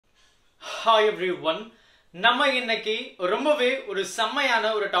Hi everyone. நம்ம இன்னைக்கு ரொம்பவே ஒரு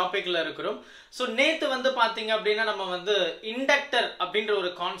செம்மையான ஒரு டாபிக்ல இருக்கிறோம். சோ நேத்து வந்து பாத்தீங்க அப்படினா நம்ம வந்து இண்டக்டர் அப்படிங்கற ஒரு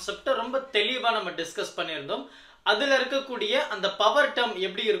கான்செப்ட் ரொம்ப தெளிவா நம்ம டிஸ்கஸ் பண்ணியிருந்தோம். அதுல இருக்கக்கூடிய அந்த பவர் டேர்ம்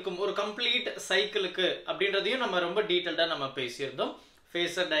எப்படி இருக்கும் ஒரு கம்ப்ளீட் சைக்கிளுக்கு அப்படின்றதையும் நம்ம ரொம்ப டீடைலா நம்ம பேசியிருந்தோம்.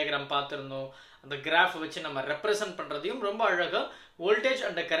 ஃபேஸர் டயகிராம் பார்த்திருந்தோம். அந்த கிராஃப் வச்சு நம்ம ரெப்ரசன்ட் பண்றதையும் ரொம்ப அழகா வோல்டேஜ்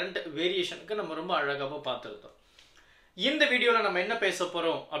அண்ட் கரண்ட் வேரியேஷனுக்கு நம்ம ரொம்ப அழகாக பார்த்திருந்தோம். இந்த வீடியோல நம்ம என்ன பேச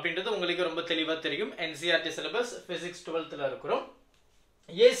போறோம் அப்படின்றது உங்களுக்கு ரொம்ப தெளிவா தெரியும். NCERT சிலபஸ் பிசிக்ஸ் 12th ல இருக்கிறோம்.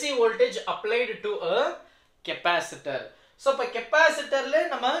 AC voltage applied to a capacitor. So இப்ப கெபாசிட்டர்ல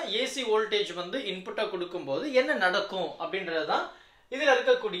நம்ம AC voltage வந்து இன்புட்டா கொடுக்கும்போது என்ன நடக்கும் அப்படின்றது தான் இதுல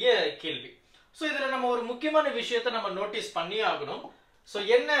இருக்கக்கூடிய கேள்வி. சோ இதுல நம்ம ஒரு முக்கியமான விஷயத்தை நம்ம நோட்டீஸ் பண்ணி ஆகணும். சோ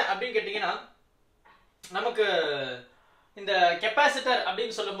என்ன அப்படினு கேட்டிங்கனா நமக்கு இந்த கெபாசிட்டர்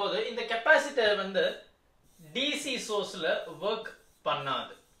அப்படினு சொல்லும்போது இந்த கெபாசிட்டர் வந்து DC சோர்ஸ்ல வர்க்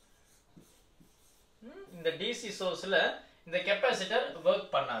பண்ணாது. இந்த DC சோர்ஸ்ல இந்த கெபாசிட்டர் வர்க்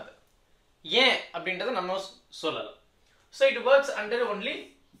பண்ணாது. ஏன் அப்படின்றத நம்ம சொல்லலாம். So it works under only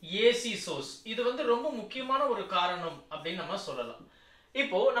AC source. இது வந்து ரொம்ப முக்கியமான ஒரு காரணம் அப்படின்னு நம்ம சொல்லலாம்.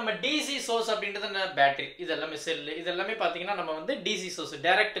 இப்போ நம்ம DC சோர்ஸ் அப்படின்றது என்ன பேட்டரி இதெல்லாம் செல் இதெல்லாம் பாத்தீங்கன்னா நம்ம வந்து DC சோர்ஸ்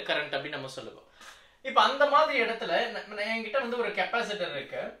டைரக்ட் கரண்ட் அப்படி நம்ம சொல்லுவோம். இப்போ அந்த மாதிரி இடத்துல என்கிட்ட வந்து ஒரு கெபாசிட்டர்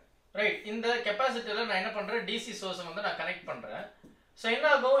இருக்கு. ரைட், இந்த கெபாசிட்டர்ல நான் என்ன பண்றேன் DC சோர்ஸ் வந்து நான் கனெக்ட் பண்றேன். சோ என்ன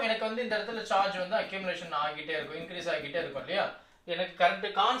ஆகும் எனக்கு வந்து இந்த இடத்துல சார்ஜ் வந்து அக்யூமுலேஷன் ஆகிட்டே இருக்கும், இன்க்ரீஸ் ஆகிட்டே இருக்கும் இல்லையா? எனக்கு கரண்ட்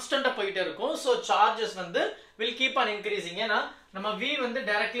கான்ஸ்டன்ட்டா போயிட்டே இருக்கும். சோ சார்ஜஸ் வந்து will keep on increasing. ஏனா நம்ம V வந்து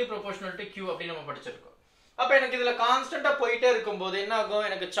directly proportional to Q அப்படி நம்ம படிச்சிருக்கோம். அப்ப எனக்கு இதுல கான்ஸ்டன்ட்டா போயிட்டே இருக்கும்போது என்ன ஆகும்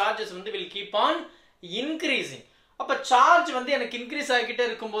எனக்கு சார்ஜஸ் வந்து will keep on increasing. அப்ப சார்ஜ் வந்து எனக்கு இன்க்ரீஸ் ஆகிட்டே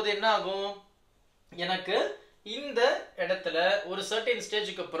இருக்கும்போது என்ன ஆகும் எனக்கு இந்த இடத்துல ஒரு certain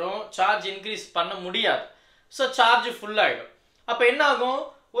ஸ்டேஜுக்கு அப்புறம் சார்ஜ் இன்க்ரீஸ் பண்ண முடியாது. சோ சார்ஜ் ஃபுல் ஆயிடும். அப்ப என்ன ஆகும்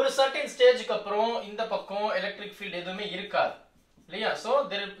ஒரு certain ஸ்டேஜுக்கு அப்புறம் இந்த பக்கம் எலக்ட்ரிக் ஃபீல்ட் எதுவுமே இருக்காது இல்லையா? So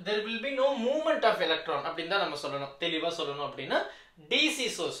there will be no movement of electron அப்படினு தான் நம்ம சொல்லணும். தெளிவா சொல்லணும் அப்படினா DC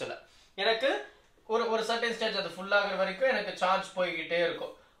சோர்ஸ்ல எனக்கு ஒரு certain ஸ்டேஜ் அது ஃபுல் ஆகுற வரைக்கும் எனக்கு சார்ஜ் போயிட்டே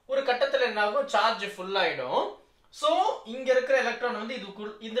இருக்கும். ஒரு கட்டத்துல என்ன ஆகும் சார்ஜ் ஃபுல் ஆயிடும். சோ இங்க இருக்கிற எலக்ட்ரான் வந்து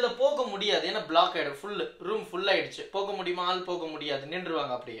இதுல போக முடியாது. ஏன்னா பிளாக் ஆயிடும், ஃபுல் ரூம் ஃபுல் ஆயிடுச்சு. போக முடியுமா? ஆள் போக முடியாது,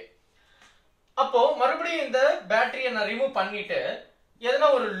 நின்றுவாங்க அப்படியே. அப்போ மறுபடியும் இந்த பேட்டரியை நான் ரிமூவ் பண்ணிட்டு எதனா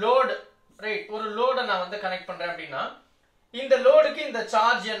ஒரு லோடு, ரைட், ஒரு லோடை நான் வந்து கனெக்ட் பண்றேன் அப்படின்னா இந்த லோடுக்கு இந்த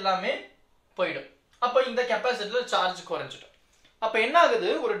சார்ஜ் எல்லாமே போயிடும். அப்போ இந்த கெபாசிட்டர்ல சார்ஜ் குறைஞ்சிடும். அப்ப என்ன ஆகுது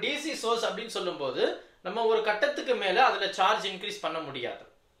ஒரு DC சோர்ஸ் அப்படின்னு சொல்லும்போது நம்ம ஒரு கட்டத்துக்கு மேல அதுல சார்ஜ் இன்க்ரீஸ் பண்ண முடியாது.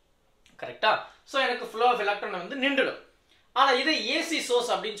 கரெக்ட்டா? சோ எனக்கு flow of electron வந்து நின்றுடும். ஆனா இது AC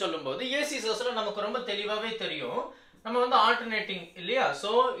சோர்ஸ் அப்படினு சொல்லும்போது AC சோர்ஸ்ல நமக்கு ரொம்ப தெளிவாவே தெரியும் நம்ம வந்து ஆல்டர்னேட்டிங் இல்லையா?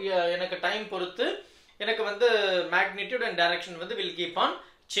 சோ எனக்கு டைம் பொறுத்து எனக்கு வந்து மேக்னிட்யூட் அண்ட் டைரக்ஷன் வந்து will keep on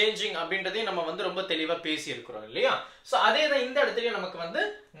changing அப்படின்றதை நம்ம வந்து ரொம்ப தெளிவா பேசி இருக்கிறோம் இல்லையா? சோ அதே தான் இந்த இடத்துலயும் நமக்கு வந்து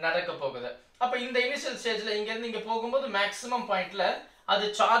நடக்க போகுது. அப்ப இந்த இனிஷியல் ஸ்டேஜ்ல இங்க இருந்து இங்க போகும்போது மேக்ஸிமம் பாயிண்ட்ல அது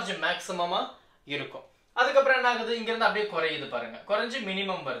சார்ஜ் மேக்ஸிமமா இருக்கும். அதுக்கப்புறம் என்ன ஆகுது இங்க இருந்து அப்படியே குறையுது பாருங்க, குறைஞ்சு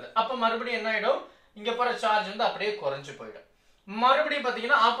மினிமம் வருது. அப்ப மறுபடியும் என்ன ஆயிடும் இங்க போற சார்ஜ் வந்து அப்படியே குறைஞ்சு போயிடும். மறுபடியும்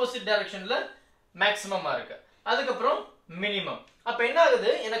பாத்தீங்கன்னா ஆப்போசிட் டைரக்ஷன்ல மேக்ஸிமமா இருக்கு, அதுக்கப்புறம் மினிமம். அப்ப என்ன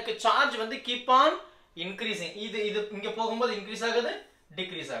ஆகுது எனக்கு சார்ஜ் வந்து கீப் ஆன் இன்க்ரீசிங். இது இங்க போகும்போது இன்க்ரீஸ் ஆகுது,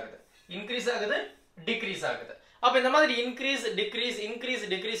 டிக்ரீஸ் ஆகுது, இன்க்ரீஸ் ஆகுது, டிக்ரீஸ் ஆகுது. அப்ப இந்த மாதிரி இன்க்ரீஸ் டிக்ரீஸ் இன்க்ரீஸ்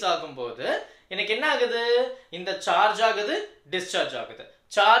டிக்ரீஸ் ஆகும்போது எனக்கு என்ன ஆகுது இந்த சார்ஜ் ஆகுது, டிஸ்சார்ஜ் ஆகுது,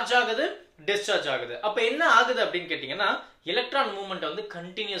 சார்ஜ் ஆகுது, டிஸ்சார்ஜ் ஆகுது. அப்ப என்ன ஆகுது அப்படின்னு கேட்டீங்கன்னா எலக்ட்ரான் மூவ்மெண்ட் வந்து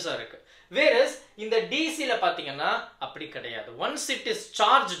கண்டினியூஸா இருக்கு. வேறஸ் இந்த DC ல பாத்தீங்கன்னா அப்படி கிடையாது. ஒன்ஸ் இட் இஸ்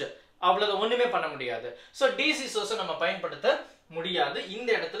சார்ஜ்டு அவ்வளவு ஒண்ணுமே பண்ண முடியாது. சோ DC சோர்ஸ் நம்ம பயன்படுத்த முடியாது. இந்த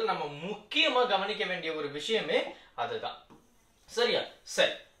இடத்துல நம்ம முக்கியமா கவனிக்க வேண்டிய ஒரு விஷயமே அதுதான். சரியா?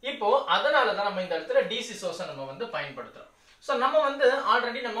 சரி, இப்போ அதனால தான் நம்ம இந்த இடத்துல DC சோர்ஸ் நம்ம வந்து பயன்படுத்துறோம். சோ நம்ம வந்து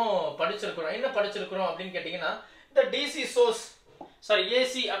ஆல்ரெடி நம்ம படிச்சிருக்கிறோம். என்ன படிச்சிருக்கிறோம் அப்படின்னு கேட்டீங்கன்னா இந்த DC சோர்ஸ்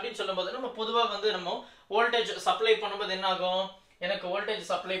AC அப்படின்னு சொல்லும்போது நம்ம பொதுவா வந்து நம்ம வோல்டேஜ் சப்ளை பண்ணும்போது என்ன ஆகும் எனக்கு வோல்டேஜ்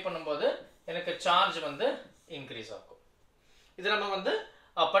சப்ளை பண்ணும்போது எனக்கு சார்ஜ் வந்து இன்க்ரீஸ் ஆகும். இது நம்ம வந்து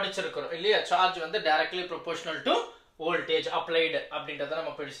படிச்சிருக்கிறோம் இல்லையா? சார்ஜ் வந்து directly proportional to voltage applied அப்படின்றத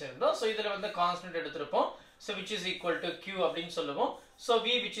நம்ம படிச்சிருந்தோம். சோ இதுல வந்து கான்ஸ்டன்ட் எடுத்திருப்போம். So which is equal to Q அப்படின்னு சொல்லுவோம். So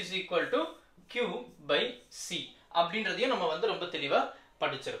V which is equal to Q by C அப்படின்றதையும் நம்ம வந்து ரொம்ப தெளிவா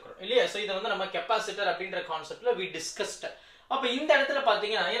படிச்சிருக்கிறோம் இல்லையா? சோ இத வந்து நம்ம கெபாசிட்டர் அப்படின்ற கான்செப்ட்ல we discussed. அப்ப இந்த இடத்துல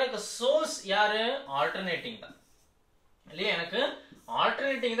பாத்தீங்கன்னா எனக்கு சோர்ஸ் யாரு ஆல்டர்னேட்டிங் தான் இல்லையா? எனக்கு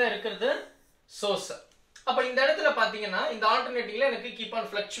ஆல்டர்னேட்டிங் தான் இருக்கிறது சோர்ஸ். அப்ப இந்த இடத்துல பாத்தீங்கன்னா இந்த ஆல்டர்னேட்டிங்ல எனக்கு கீப் ஆன்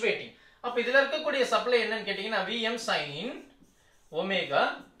ஃப்ளக்சுவேட்டிங். அப்ப இதுல இருக்கக்கூடிய சப்ளை என்னன்னு கேட்டீங்கன்னா Vm sin omega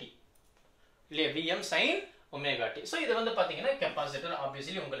t இல்லையா? Vm sin omega t. So இது வந்து பாத்தீங்கன்னா capacitor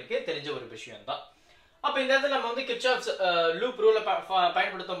obviously உங்களுக்கு தெரிஞ்ச ஒரு விஷயம் தான். அப்ப இந்த இடத்துல நம்ம வந்து Kirchhoff's loop rule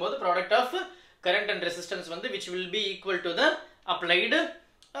பயன்படுத்தும் போது product of current and resistance வந்து which will be equal to the applied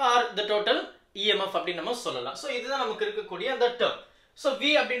or the total EMF அப்படி நம்ம சொல்லலாம். So இதுதான் நமக்கு இருக்கக்கூடிய அந்த term. So V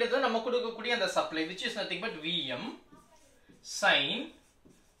அப்படின்றது நம்ம கொடுக்கக்கூடிய அந்த supply which is nothing but Vm sin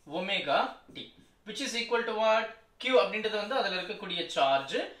omega t which is equal to what? Q அப்படின்றது வந்து அதுல இருக்கக்கூடிய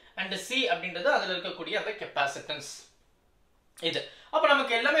charge and C அப்படின்றது அதுல இருக்கக்கூடிய அந்த capacitance. இது அப்ப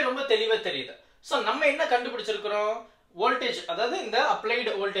நமக்கு எல்லாமே ரொம்ப தெளிவா தெரியுது. So நம்ம என்ன கண்டுபிடிச்சிருக்கிறோம்? வோல்டேஜ், அதாவது இந்த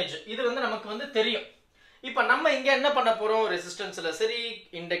அப்ளைடு வோல்டேஜ் இது வந்து நமக்கு வந்து தெரியும். இப்போ நம்ம இங்க என்ன பண்ண போறோம்? ரெசிஸ்டன்ஸ்ல சரி,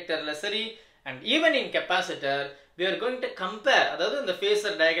 இண்டக்டர்ல சரி, and even in capacitor we are going to compare, அதாவது இந்த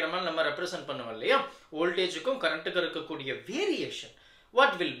phasor diagram நம்ம ரெப்ரசன்ட் பண்ணுவோம் இல்லையா, வோல்டேஜுக்கும் கரண்ட்டுக்கும் இருக்கக்கூடிய வேரியேஷன்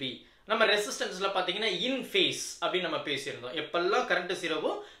what will be. நம்ம ரெசிஸ்டன்ஸ்ல பாத்தீங்கன்னா இன் ஃபேஸ் அப்படி நம்ம பேசியிருந்தோம். எப்பெல்லாம் கரண்ட்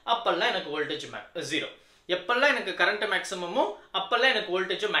ஜீரோவோ அப்பெல்லாம் எனக்கு வோல்டேஜ் ஜீரோ, எப்பெல்லாம் எனக்கு கரண்ட் மேக்ஸிமமோ அப்பெல்லாம் எனக்கு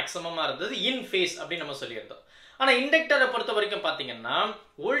வோல்டேஜ் மேக்ஸிமமா இருந்தது இன் ஃபேஸ் அப்படி நம்ம சொல்லியிருந்தோம். ஆனா இண்டக்டரை பொறுத்த வரைக்கும் பாத்தீங்கன்னா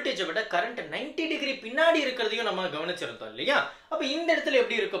வோல்டேஜை விட கரண்ட் 90 டிகிரி பின்னாடி இருக்கிறதையும் நம்ம கவனிச்சிருந்தோம் இல்லையா. அப்ப இந்த இடத்துல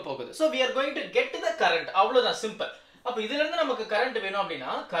எப்படி இருக்க போகுது? So we are going to get the current, அவ்வளவுதான் சிம்பிள். அப்ப இதுல இருந்து நமக்கு கரண்ட் வேணும்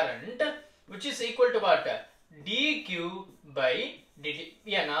அப்படின்னா current which is equal to what? dq by dt.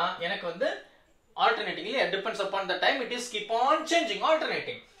 ஏன்னா எனக்கு வந்து alternatingly it depends upon the time, it is keep on changing,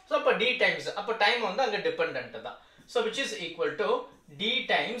 alternating. So அப்ப d times, அப்ப டைம் வந்து அங்க டிபெண்டன்ட் தான். So which is equal to d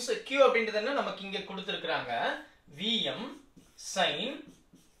times q அப்படின்றது நமக்கு இங்க கொடுத்திருக்காங்க Vm sin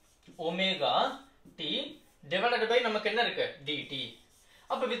omega t divided by நமக்கு என்ன இருக்கு dt.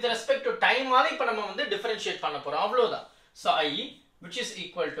 அப்ப with respect to time ஆல இப்ப நம்ம வந்து டிஃபரன்ஷியேட் பண்ண போறோம், அவ்வளவுதான். So I which is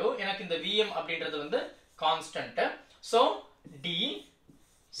equal to எனக்கு இந்த Vm அப்படின்றது வந்து constant. So d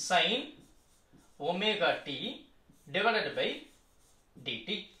sin omega t divided by dt.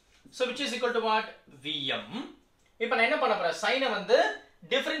 So which is equal to what? Vm. இப்போ நான் என்ன பண்ண போறேன்? சைனை வந்து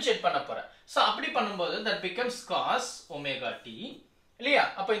டிஃபரன்ஷியேட் பண்ண போறேன். So அப்படி பண்ணும்போது that becomes cos omega t இல்லையா.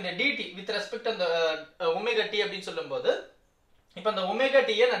 அப்ப இந்த dt with respect to the omega t அப்படினு சொல்லும்போது இப்போ அந்த omega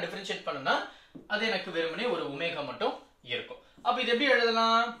t ஐ நான் டிஃபரன்ஷியேட் பண்ணனா அது எனக்கு வெறுமனே ஒரு omega மட்டும் இருக்கும். அப்ப இது எப்படி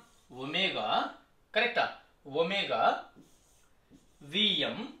எழுதலாம்? omega, கரெக்ட்டா? omega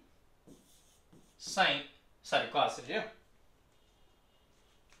Vm sin, sorry, cos இல்லையா,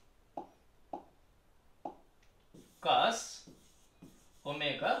 cos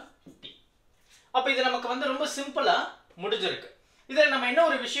omega t. அப்ப இது நமக்கு வந்து ரொம்ப சிம்பிளா முடிஞ்சிருக்கு. இதுல நம்ம என்ன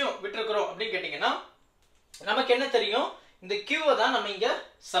ஒரு விஷயம் விட்டுறோம் அப்படி கேட்டிங்கன்னா நமக்கு என்ன தெரியும்? இந்த q தான் நம்ம இங்க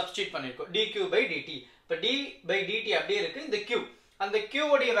சப்ஸ்டிட்யூட் பண்ணிருக்கோம், dq by dt. இப்ப d by dt அப்படியே இருக்கு, இந்த q, அந்த q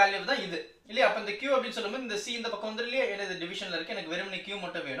உடைய வேல்யூ தான் இது இல்லையா. அப்ப இந்த q அப்படி சொல்லும்போது இந்த c இந்த பக்கம் வந்து இல்லையா, என்ன டிவிஷன்ல இருக்கு, எனக்கு வெறுமனே q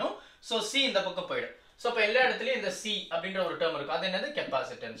மட்டும் வேணும். சோ c இந்த பக்கம் போய்டும். சோ அப்ப எல்லா இடத்துலயும் இந்த c அப்படிங்கற ஒரு டேர்ம் இருக்கு, அது என்னது?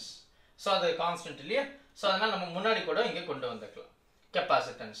 கெபாசிட்டன்ஸ். சோ அது கான்ஸ்டன்ட் இல்லையா. சோ அதனால நம்ம முன்னாடி கூட இங்க கொண்டு வந்துக்கலாம்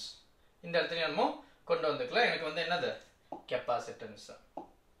கெபாசிட்டன்ஸ், இந்த இடத்துல நம்ம கொண்டு வந்துக்கலாம். எனக்கு வந்து என்னது? கெபாசிட்டன்ஸ்,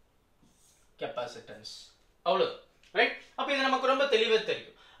 கெபாசிட்டன்ஸ், அவ்வளவு ரைட். அப்ப இது நமக்கு ரொம்ப தெளிவா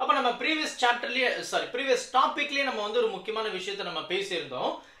தெரியும். அப்ப நம்ம previous chapterலயே previous topicலயே நம்ம வந்து ஒரு முக்கியமான விஷயத்தை நம்ம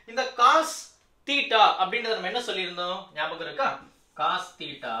பேசியிருந்தோம். இந்த cos theta அப்படின்றத நம்ம என்ன சொல்லியிருந்தோம் ஞாபகம் இருக்கா? cos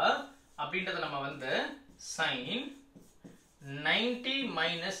theta அப்படின்றத நம்ம வந்து sin 90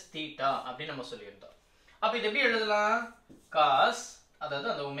 minus theta அப்படி நம்ம சொல்லியிருந்தோம். அப்ப இது எப்படி எழுதலாம்? cos, அதாவது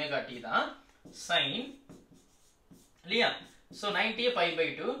அந்த omega t தான், sin இல்லையா. so 90 pi by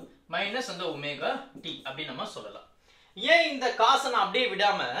 2 minus அந்த omega t அப்படி நம்ம சொல்லலாம். ஏன் இந்த cos நான் அப்படியே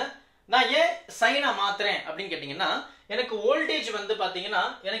விடாம நான் ஏன் sin மாத்துறேன் அப்படினு கேட்டிங்கன்னா எனக்கு வோல்டேஜ் வந்து பாத்தீங்கன்னா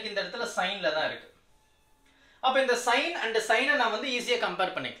எனக்கு இந்த இடத்துல சைன்ல தான் இருக்கு. அப்ப இந்த sin and sin நான் வந்து ஈஸியா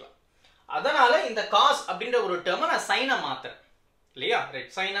கம்பேர் பண்ணிக்கலாம். அதனால இந்த cos அப்படிங்கற ஒரு டேர்மை நான் sin மாத்துறேன் இல்லையா.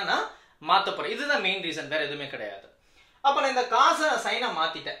 ரைட், sin நான் மாத்த போறேன். இதுதான் மெயின் ரீசன், வேற எதுவுமே கிடையாது. அப்ப நான் இந்த cos sin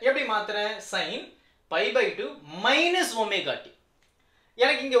மாத்திட்டேன். எப்படி மாத்துறேன்? sin pi by 2 minus omega t.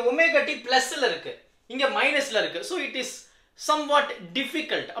 எனக்கு இங்க omega t பிளஸ்ல இருக்கு, இங்க மைனஸ்ல இருக்கு. so it is somewhat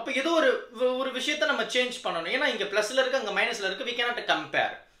difficult. அப்ப ஏதோ ஒரு விஷயத்தை நம்ம சேஞ்ச் பண்ணனும். ஏன்னா இங்க பிளஸ்ல இருக்கு, அங்க மைனஸ்ல இருக்கு, we cannot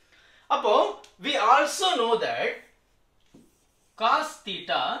compare. அப்போ we also know that cos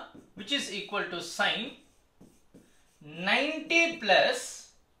theta which is equal to sin 90 plus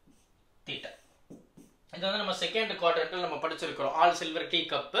theta. இது வந்து நம்ம செகண்ட் குவாட்ரண்ட்ல நம்ம படிச்சிருக்கிறோம். All silver tea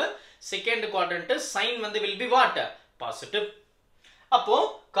cup second quadrant sin வந்து will be what? பாசிட்டிவ். அப்போ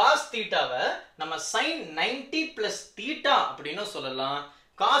cos தீட்டாவை நம்ம sin 90 plus theta அப்படினு சொல்லலாம்.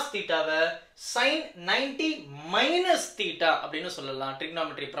 cos தீட்டாவை sin 90 minus theta அப்படினு சொல்லலாம்.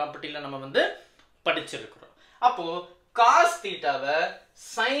 trigonometry ப்ராப்பர்ட்டில நம்ம வந்து படிச்சிருக்கிறோம். அப்போ cos தீட்டாவை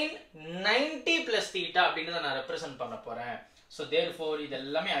sin 90 plus theta அப்படினு நான் ரெப்ரசன்ட் பண்ண போறேன். so therefore இது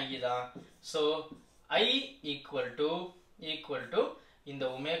எல்லாமே i தான். so I equal to இந்த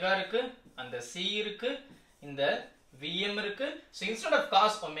ஒமேகா இருக்கு, அந்த C இருக்கு, இந்த Vm இருக்கு. So instead of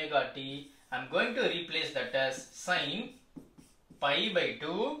cos omega t, I'm going to replace that as sin pi by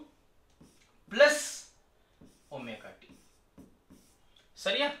 2 plus omega t.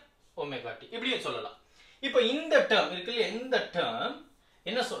 சரியா? omega t. இப்படியும் சொல்லலாம். இப்போ இந்த term இருக்குல்ல, இந்த term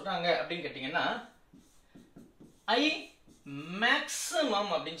என்ன சொல்றாங்க அப்படின்னு கேட்டீங்கன்னா I maximum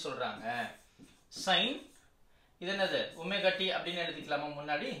அப்படின்னு சொல்றாங்க. sin இது என்னது ஒமேகா t அப்படின்னு எழுதிக்கலாமா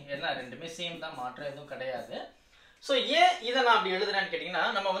முன்னாடி? ஏன்னா ரெண்டுமே சேம் தான், மாற்றம் எதுவும் கிடையாது. ஸோ ஏன் இதை நான் அப்படி எழுதுறேன்னு கேட்டிங்கன்னா,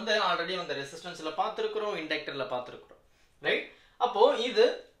 நம்ம வந்து ஆல்ரெடி வந்து ரெசிஸ்டன்ஸில் பார்த்துருக்குறோம், இண்டக்டரில் பார்த்துருக்குறோம், ரைட்? அப்போ இது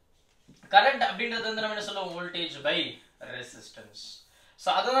கரண்ட் அப்படின்றது வந்து நம்ம என்ன சொல்லுவோம், வோல்டேஜ் பை ரெசிஸ்டன்ஸ். ஸோ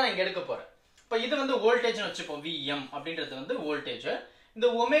அதை தான் இங்கே எடுக்க போகிறேன். இப்போ இது வந்து வோல்டேஜ்னு வச்சுப்போம், Vm அப்படின்றது வந்து வோல்டேஜ். இந்த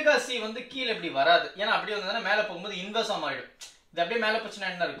ஒமேகா சி வந்து கீழே இப்படி வராது, ஏன்னா அப்படியே வந்ததுன்னா மேலே போகும்போது இன்வெர்ஸாக மாறிடும். இது அப்படியே மேலே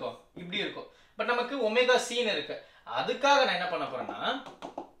போச்சுன்னா என்ன இருக்கும், இப்படி இருக்கும். பட் நமக்கு ஒமேகா சின்னு இருக்கு, அதுக்காக நான் என்ன பண்ண போறேன்னா,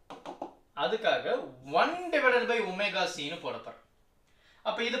 அதுக்காக 1 divided by ஒமேகா சின்னு போட போறேன்.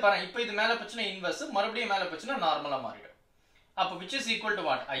 அப்ப இது பாருங்க, இப்போ இது மேலே போச்சுன்னா இன்வெர்ஸ், மறுபடியும் மேலே போச்சுன்னா நார்மலா மாறிடும். அப்போ which is equal to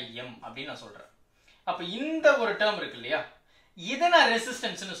what, Im அப்படின்னு நான் சொல்றேன். அப்ப இந்த ஒரு டேர்ம் இருக்கு இல்லையா, இதை நான்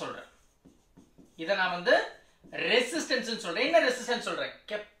ரெசிஸ்டன்ஸ்னு சொல்றேன். இதை நான் வந்து ரெசிஸ்டன்ஸ்னு சொல்றேன். என்ன ரெசிஸ்டன்ஸ் சொல்றேன்,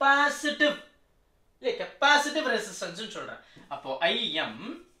 கெபாசிட்டிவ், இல்ல கெபாசிட்டிவ் ரெசிஸ்டன்ஸ்னு சொல்றேன். அப்போ Im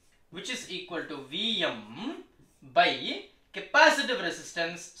which is equal to Vm by capacitive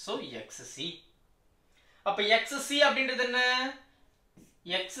resistance, so XC. அப்ப XC அப்படின்றது என்ன,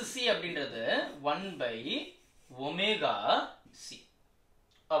 XC அப்படின்றது 1 by omega C,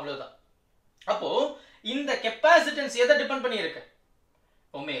 அவ்வளவுதான். அப்போ இந்த கெபாசிட்டன்ஸ் எதை டிபெண்ட் பண்ணி இருக்கு,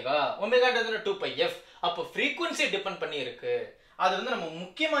 ஒமேகா. ஒமேகான்றது 2πf. அப்போ frequency டிபெண்ட் பண்ணி இருக்கு. அது வந்து நம்ம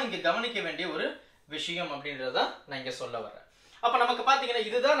முக்கியமா இங்க கவனிக்க வேண்டிய ஒரு விஷயம் அப்படின்றத நான் இங்க சொல்ல வரேன். அப்ப நமக்கு பாத்தீங்கன்னா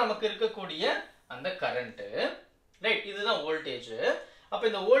இதுதான் நமக்கு இருக்கக்கூடிய அந்த கரண்ட், ரைட்? இதுதான் வோல்டேஜ். அப்ப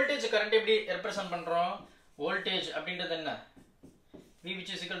இந்த வோல்டேஜ் கரண்ட் எப்படி ரெப்ரசன்ட் பண்றோம், வோல்டேஜ் அப்படின்றது என்ன, V which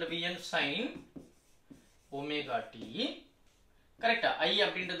is equal to Vn sin omega t, கரெக்ட்டா? I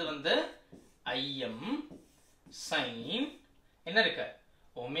அப்படின்றது வந்து Im sin என்ன இருக்கு,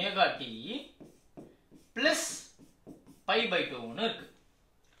 omega t plus pi by 2 ன்னு இருக்கு,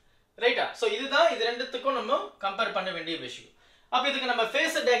 ரைட்டா? சோ இதுதான் இது ரெண்டுத்துக்கும் நம்ம கம்பேர் பண்ண வேண்டிய விஷயம். அப்ப இதுக்கு நம்ம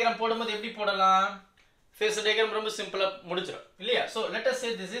ஃபேஸர் டயகிராம் போடும்போது எப்படி போடலாம், ஃபேஸர் டயகிராம் ரொம்ப சிம்பிளா முடிச்சிரும் இல்லையா? So let us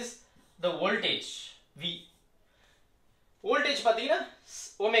say this is the voltage V. Voltage பாத்தீங்கன்னா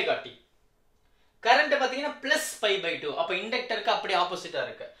ஒமேகா t, கரண்ட் பாத்தீங்கன்னா plus pi by 2. அப்ப இண்டக்டருக்கு அப்படியே ஆப்போசிட்டா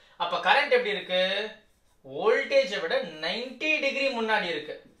இருக்கு. அப்ப கரண்ட் எப்படி இருக்கு, வோல்டேஜை விட 90 டிகிரி முன்னாடி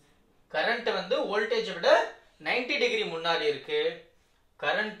இருக்கு. கரண்ட் வந்து வோல்டேஜை விட 90 டிகிரி முன்னாடி இருக்கு.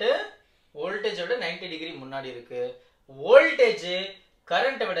 கரண்ட் வோல்டேஜை விட 90 டிகிரி முன்னாடி இருக்கு. வோல்டேஜ்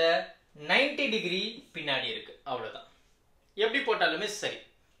கரண்ட்டை விட 90 டிகிரி பின்னாடி இருக்கு, அவ்வளவுதான். எப்படி போட்டாலுமே சரி,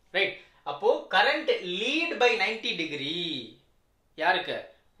 ரைட்? அப்போ கரண்ட் லீட் பை 90 டிகிரி யாருக்கு,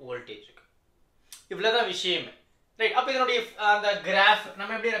 வோல்டேஜுக்கு. இவ்வளவுதான் விஷயமே, ரைட்? அப்ப இதனுடைய அந்த கிராஃப்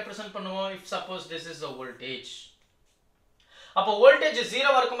நம்ம எப்படி ரெப்ரசன்ட் பண்ணுவோம், if suppose this is the voltage. அப்ப வோல்டேஜ்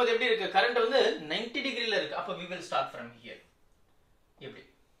 0 இருக்கும்போது எப்படி இருக்கு, கரண்ட் வந்து 90 டிகிரில இருக்கு. அப்ப we will start from here, இப்படி,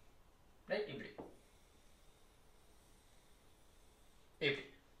 ரைட்? இப்படி இப்படி,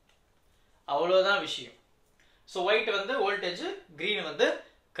 அவ்வளவுதான் விஷயம். சோ ஒயிட் வந்து வோல்டேஜ், கிரீன் வந்து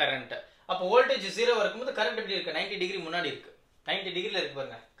கரண்ட். அப்ப வோல்டேஜ் 0 இருக்கும்போது கரண்ட் எப்படி இருக்கு, 90 டிகிரி முன்னாடி இருக்கு, 90 டிகிரில இருக்கு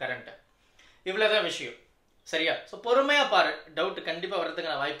பாருங்க கரண்ட். இவ்வளவுதான் விஷயம், சரியா? சோ பொறுமையா பாரு, டவுட் கண்டிப்பா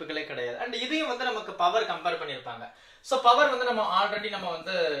வரதுக்கான வாய்ப்புகளே கிடையாது. அண்ட் இதையும் வந்து நமக்கு பவர் கம்பேர் பண்ணிருப்பாங்க. சோ பவர் வந்து நம்ம ஆல்ரெடி நம்ம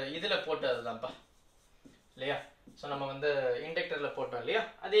வந்து இதுல போட்டதுதான்ப்பா இல்லையா? சோ நம்ம வந்து இண்டக்டர்ல போட்டோம் இல்லையா,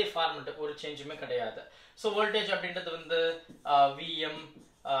 அதே ஃபார்மட், ஒரு சேஞ்சுமே கிடையாது. சோ வோல்டேஜ் அப்படின்றது வந்து Vm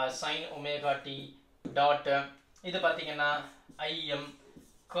sin omega t dot, இது பாத்தீங்கன்னா Im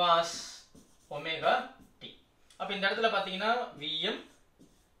cos omega t. அப்ப இந்த இடத்துல பாத்தீங்கன்னா Vm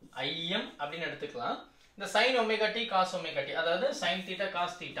Im அப்படின்னு எடுத்துக்கலாம். இந்த sin omega t cos omega t, அதாவது sin theta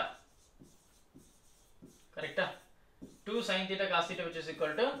cos theta, கரெக்ட்டா? 2 sin theta cos theta which is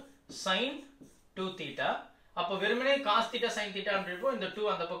equal to sin 2 theta. அப்ப வெறுமனே cos theta sin theta அப்படிப்போ இந்த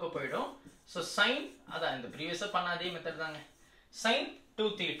 2 அந்த பக்கம் போய்டும். சோ sin, அதான் இந்த ப்ரீவியஸா பண்ண அதே மெத்தட் தாங்க, sin 2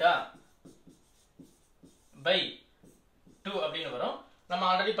 theta by 2 அப்படின்னு வரும். நம்ம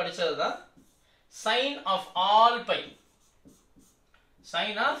already படிச்சதுதான். sin of all pi,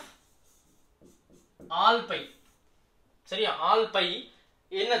 sin of all pi, சரியா? all pi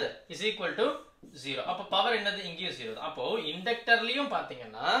என்னது is equal to 0. அப்ப பவர் என்னது, இங்கேயும் 0 தான். அப்போ இண்டக்டர்லயும்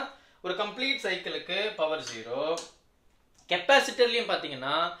பாத்தீங்கன்னா ஒரு கம்ப்ளீட் சைக்கிளுக்கு பவர் 0, கெபாசிட்டர்லயும்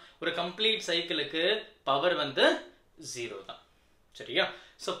பாத்தீங்கன்னா ஒரு கம்ப்ளீட் சைக்கிளுக்கு பவர் வந்து 0 தான், சரியா?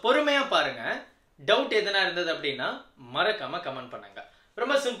 சோ பொறுமையா பாருங்க, டவுட் எதனா இருந்தது அப்படின்னா மறக்காம கமெண்ட் பண்ணுங்க.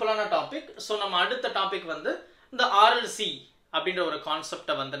 ரொம்ப சிம்பிளான டாபிக். ஸோ நம்ம அடுத்த டாபிக் வந்து இந்த ஆர்எல்சி அப்படின்ற ஒரு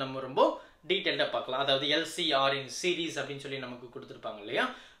கான்செப்டை வந்து நம்ம ரொம்ப டீட்டெயில்டாக பார்க்கலாம். அதாவது LCR இன் சீரீஸ் அப்படின்னு சொல்லி நமக்கு கொடுத்துருப்பாங்க இல்லையா?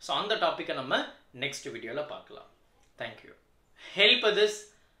 ஸோ அந்த டாப்பிக்கை நம்ம நெக்ஸ்ட் வீடியோவில் பார்க்கலாம். Thank you. Help this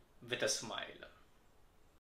with a smile.